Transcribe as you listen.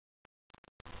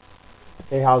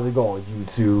Hey, how's it going,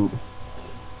 YouTube?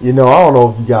 I don't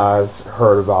know if you guys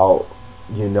heard about,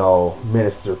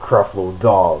 Minister Creflo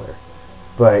Dollar,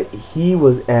 but he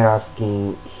was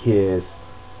asking his,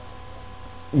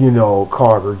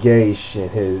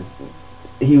 congregation,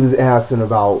 he was asking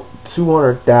about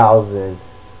 200,000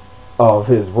 of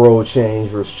his World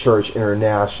Changers Church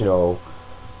International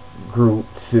group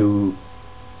to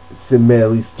submit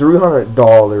at least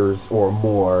 $300 or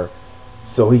more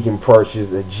so he can purchase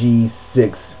a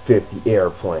G650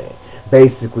 airplane,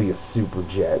 basically a super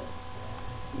jet.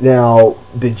 Now,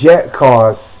 the jet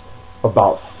costs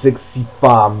about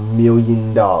 $65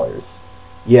 million.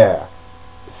 Yeah,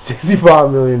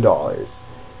 $65 million.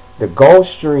 The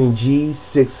Gulfstream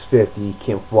G650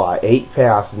 can fly 8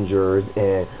 passengers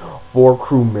and 4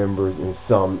 crew members in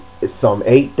some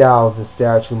 8,000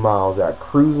 statute miles at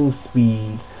cruising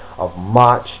speed of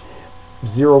Mach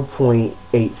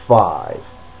 0.85,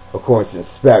 according to the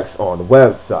specs on the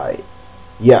website.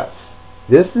 Yes,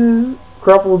 this is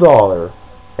Creflo Dollar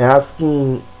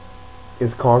asking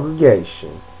his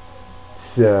congregation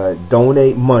to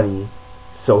donate money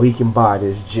so he can buy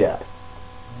this jet.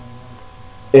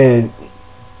 And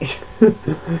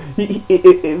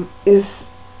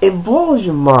it blows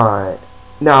your mind.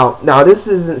 Now this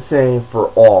isn't saying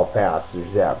for all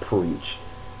pastors that preach,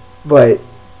 but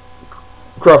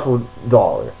Creflo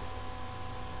Dollar,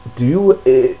 if you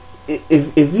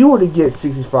were to get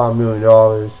 $65 million,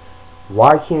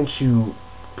 why can't you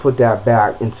put that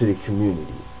back into the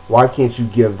community? Why can't you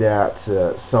give that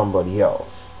to somebody else?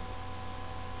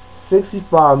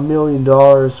 $65 million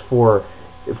for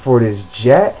this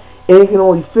jet, and it can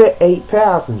only fit 8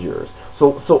 passengers.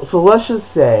 So let's just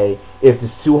say if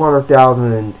there's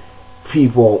 200,000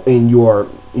 people in your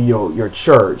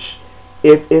church,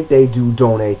 if they do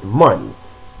donate the money,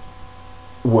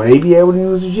 will they be able to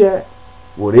use the jet?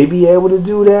 Will they be able to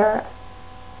do that?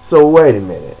 So wait a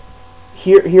minute.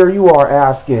 Here you are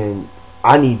asking,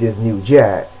 I need this new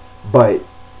jet, but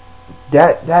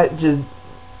that's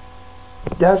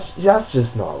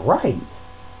just not right.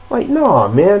 Like, no,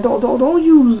 man, don't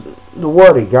use the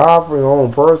word of God for your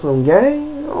own personal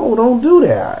gain. No, don't do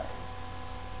that.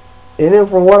 And then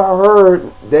from what I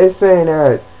heard, they're saying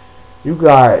that you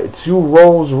got 2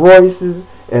 Rolls Royces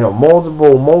and a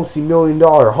multiple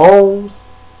multi-million-dollar homes.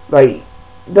 Like,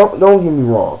 don't get me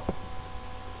wrong.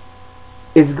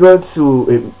 It's good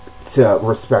to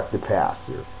respect the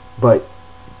pastor, but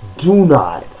do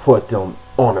not put them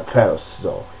on a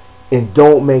pedestal and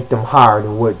don't make them higher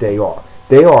than what they are.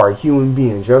 They are a human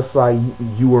being just like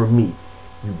you or me.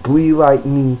 You bleed like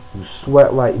me, you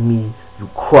sweat like me, you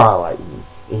cry like me,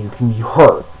 and you can be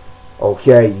hurt.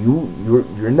 Okay,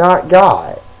 you're not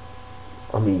God.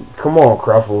 I mean, come on,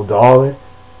 Creflo Dollar.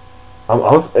 And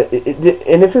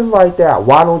if it's like that,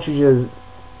 why don't you just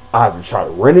either try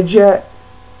to rent a jet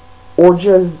or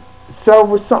just sell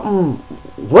for something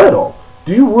little?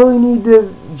 Do you really need this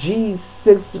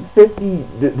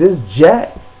G650, this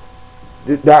jet,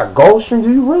 that Gulfstream? Do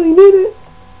you really need it?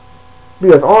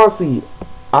 Because honestly,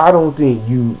 I don't think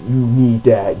you need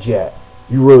that jet.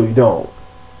 You really don't.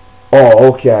 Oh,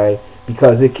 okay,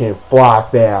 because it can fly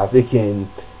fast. It can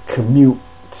commute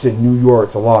to New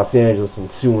York to Los Angeles in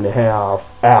 2.5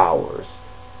 hours.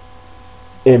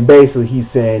 And basically he's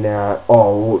saying that,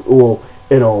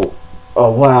 it'll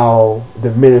allow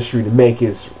the ministry to make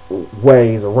its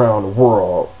ways around the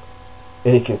world,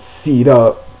 and it can seat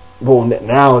up. Well,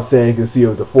 now it's saying it can seat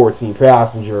up to 14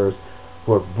 passengers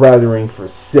with brethren for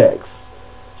 6.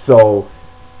 So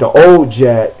the old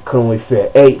jet could only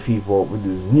fit 8 people, but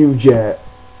this new jet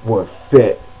would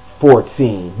fit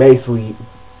 14. Basically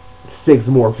 6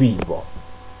 more people.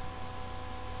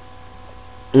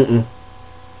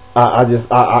 I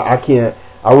can't.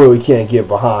 I really can't get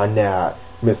behind that,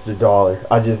 Mr. Dollar.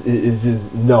 It's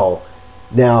just no.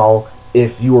 Now,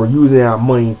 if you are using that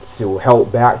money to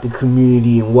help back the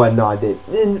community and whatnot, then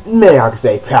maybe I could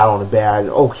say pat on the back.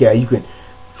 Okay, you can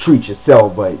treat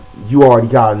yourself, but you already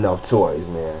got enough toys,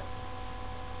 man.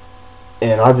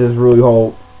 And I just really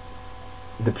hope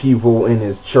the people in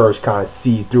his church kind of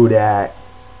see through that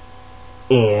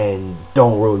and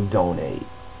don't really donate.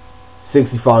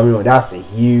 $65 million, that's a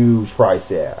huge price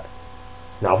tag.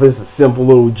 Now, if it's a simple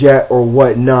little jet or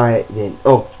whatnot, then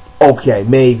okay,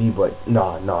 maybe, but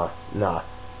nah,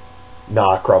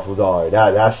 Creflo Dollar,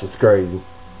 that's just crazy.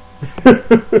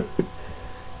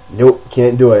 Nope,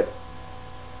 can't do it.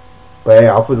 But hey,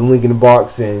 I'll put the link in the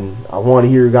box, and I want to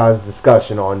hear your guys'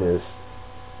 discussion on this.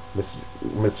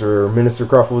 Mr. Minister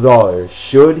Creflo Dollar,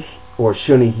 should or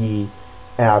shouldn't he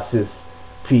ask his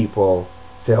people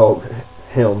to help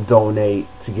him donate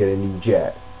to get a new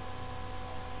jet?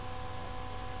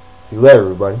 See you later,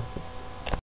 everybody.